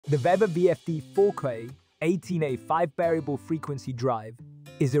The VEVOR VFD 4KW 18A 5-variable frequency drive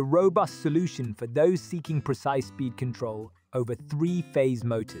is a robust solution for those seeking precise speed control over 3-phase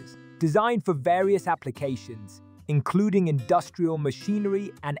motors. Designed for various applications, including industrial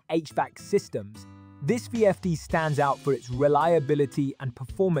machinery and HVAC systems, this VFD stands out for its reliability and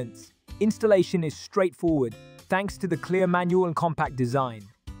performance. Installation is straightforward thanks to the clear manual and compact design.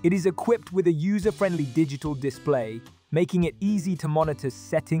 It is equipped with a user-friendly digital display, making it easy to monitor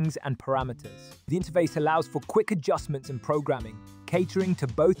settings and parameters. The interface allows for quick adjustments and programming, catering to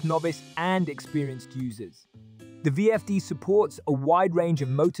both novice and experienced users. The VFD supports a wide range of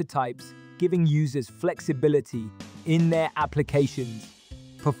motor types, giving users flexibility in their applications.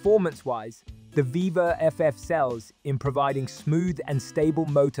 Performance-wise, the VEVOR FF excels in providing smooth and stable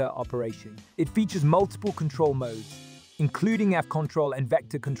motor operation. It features multiple control modes, including F control and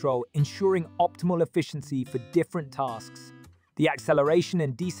vector control, ensuring optimal efficiency for different tasks. The acceleration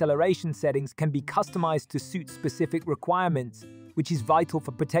and deceleration settings can be customized to suit specific requirements, which is vital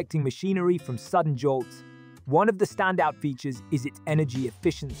for protecting machinery from sudden jolts. One of the standout features is its energy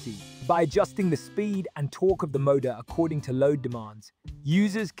efficiency. By adjusting the speed and torque of the motor according to load demands,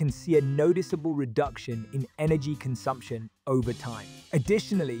 users can see a noticeable reduction in energy consumption over time.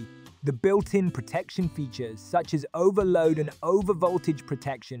 Additionally, the built-in protection features such as overload and overvoltage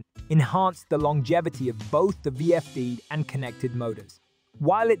protection enhance the longevity of both the VFD and connected motors.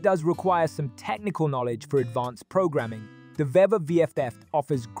 While it does require some technical knowledge for advanced programming, the VEVOR VFD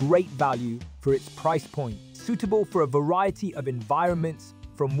offers great value for its price point, suitable for a variety of environments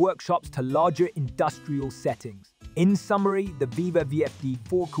from workshops to larger industrial settings. In summary, the VEVOR VFD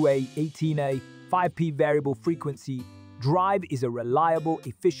 4KW 18A 5HP variable frequency drive is a reliable,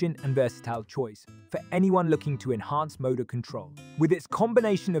 efficient, and versatile choice for anyone looking to enhance motor control. With its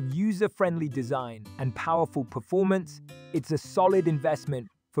combination of user-friendly design and powerful performance, it's a solid investment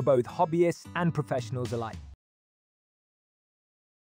for both hobbyists and professionals alike.